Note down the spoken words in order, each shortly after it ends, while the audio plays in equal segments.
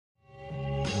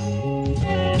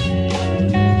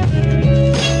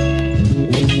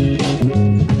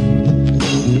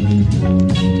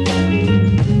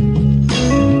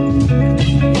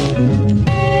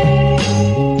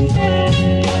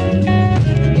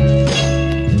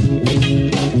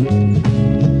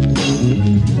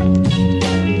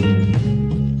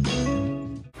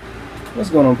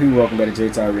going on, people? Welcome back to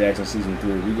J-Time Reaction Season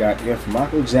 3. We got If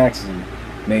Michael Jackson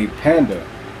Made Panda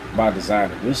by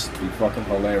Desiigner. This should be fucking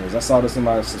hilarious. I saw this in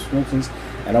my subscriptions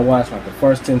and I watched like the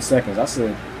first 10 seconds. I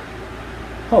said,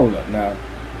 hold up now.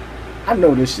 I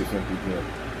know this shit finna be good.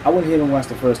 I went ahead and watched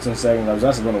the first 10 seconds. I was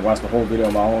actually going to watch the whole video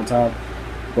on my own time.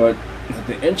 But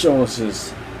the intro was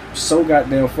just so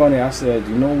goddamn funny. I said,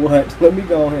 you know what? Let me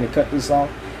go ahead and cut this off.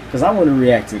 Because I want to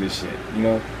react to this shit, you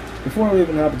know? Before we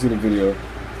even hop into the video,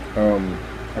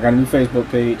 I got a new Facebook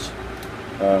page.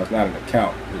 It's not an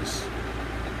account. It's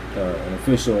an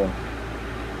official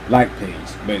like page,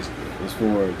 basically. It's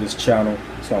for this channel.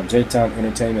 It's called J-Town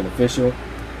Entertainment Official.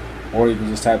 Or you can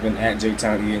just type in at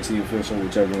J-Town ENT Official,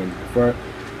 whichever one you prefer.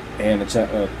 And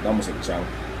the almost like the channel.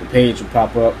 The page will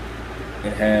pop up.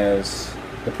 It has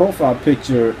the profile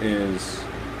picture is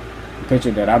the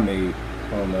picture that I made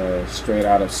on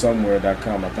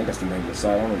straightoutofsomewhere.com. I think that's the name of the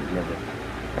site. I don't remember.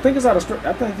 I think it's either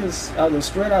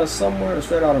straight out of somewhere or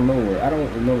straight out of nowhere. I don't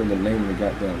remember the name of the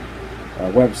goddamn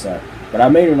website. But I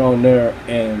made it on there,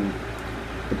 and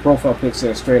the profile picture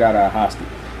says straight out of Hosty.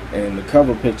 And the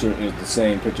cover picture is the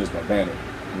same picture as my banner.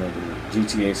 You know, the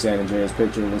GTA San Andreas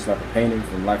picture looks like a painting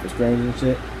from Life is Strange and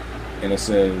shit. And it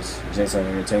says J-Town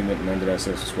Entertainment, and under that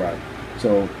says subscribe.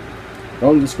 So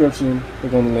go in the description,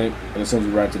 click on the link, and it sends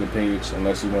you right to the page,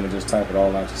 unless you want to just type it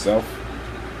all out yourself.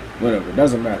 Whatever, it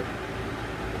doesn't matter.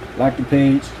 Like the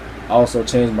page. I also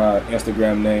changed my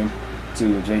Instagram name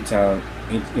to J-Town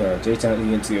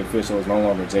ENT Official. It's no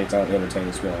longer J-Town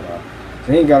Entertainment spelling out.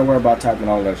 So you ain't got to worry about typing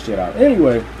all that shit out.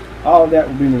 Anyway, all of that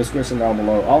will be in the description down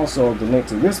below. Also, the link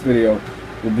to this video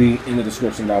will be in the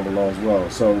description down below as well.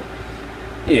 So,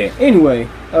 yeah, anyway,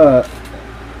 there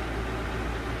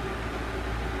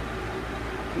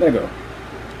you go.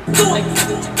 No,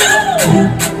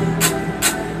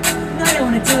 I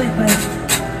don't want to do it, but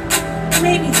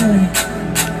maybe do it.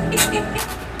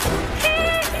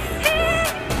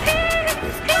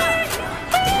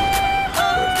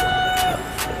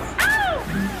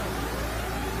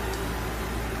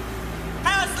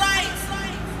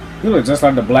 You look just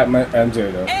like the black man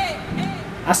MJ though.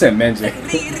 I said Menj.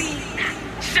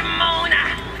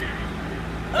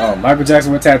 Oh, Michael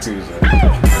Jackson with tattoos.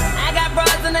 I got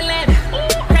bras in the land,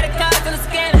 credit cards in the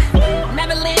scanner.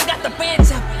 Never land, got the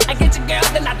bench up. I get your girl,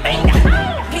 then I bang her.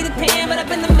 Peter Pan, but up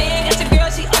in the man. Got your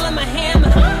girl, she all in my hammer.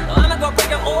 Oh, I'ma go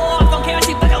break her off. Don't care,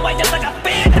 she black and white just like a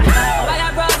Panda. I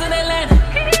got bras in Atlanta.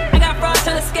 I got bras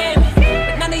trying to scam me.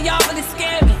 But none of y'all really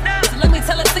scare me. So let me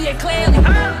tell it to you clearly.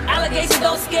 Allegations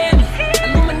don't scare me.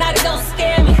 Illuminati don't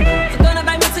scare me. So don't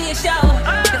invite me to your show.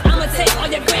 Cause I'ma take all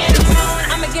your Grammys.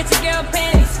 I'ma get your girl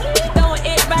panties.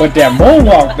 But that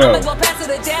moonwalk though. I'ma go past to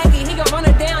the Jackie. He gon' run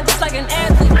her down just like an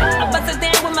athlete. I bust her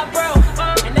down with my bro.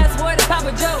 And that's where the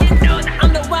Papa Joe.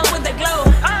 I'm the one with the glow.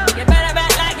 You better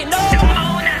act like you know.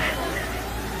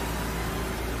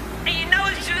 And you know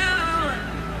it's true.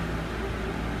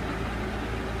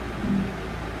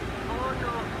 Oh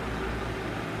no.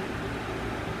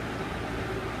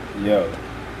 Yo.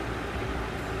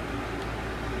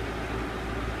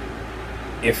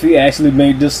 If he actually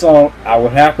made this song, I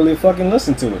would happily fucking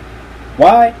listen to it.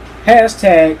 Why?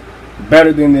 Hashtag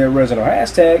better than the original.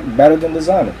 Hashtag better than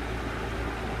Desiigner.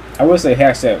 I would say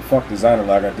hashtag fuck Desiigner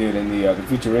like I did in the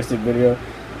futuristic video,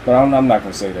 but I'm not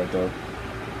gonna say that though.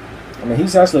 I mean,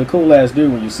 he's actually a cool ass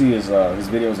dude when you see his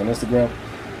videos on Instagram.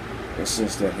 It's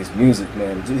just that his music,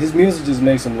 man, his music just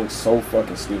makes him look so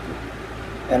fucking stupid.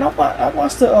 And I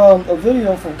watched a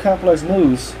video from Complex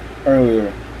News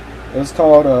earlier. It was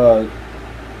called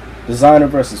Desiigner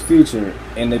versus Future,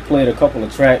 and they played a couple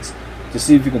of tracks to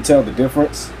see if you can tell the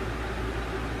difference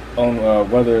on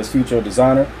whether it's Future or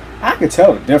Desiigner. I can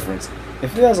tell the difference.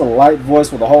 If he has a light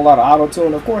voice with a whole lot of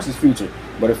auto-tune, of course it's Future.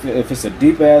 But if it's a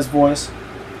deep-ass voice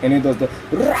and he does the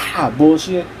rah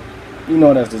bullshit, you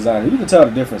know that's Desiigner. You can tell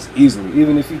the difference easily,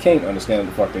 even if you can't understand what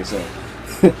the fuck they say.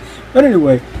 But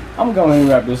anyway, I'm going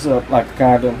to wrap this up like a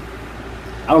condom.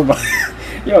 I was about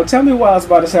yo, tell me why I was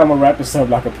about to say I'm going to wrap this up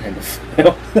like a panda.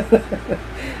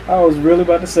 I was really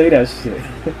about to say that shit.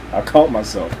 I caught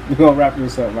myself. We're going to wrap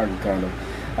this up like a condom.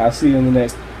 I'll see you in the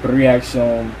next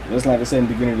reaction. Just like I said in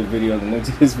the beginning of the video, the link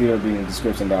to this video will be in the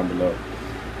description down below.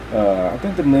 I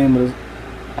think the name of this,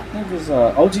 I think it's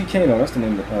OG Kano. That's the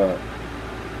name of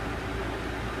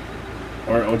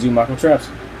or OG Michael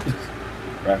Trapson.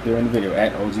 Right there in the video,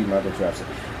 at OG Michael Trapson.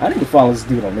 I need to follow this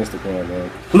dude on Instagram,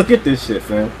 man. Look at this shit,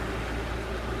 fam.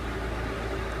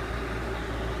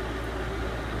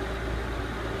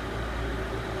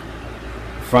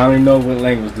 Finally know what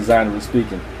language Desiigner was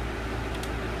speaking.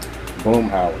 Boom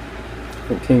Howard.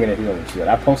 From King of the Hill and shit.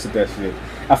 I posted that shit.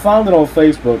 I found it on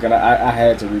Facebook and I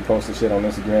had to repost the shit on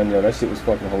Instagram. Yo, that shit was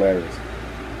fucking hilarious.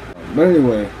 But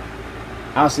anyway,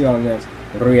 I'll see y'all next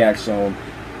reaction.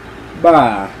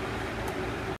 Bye.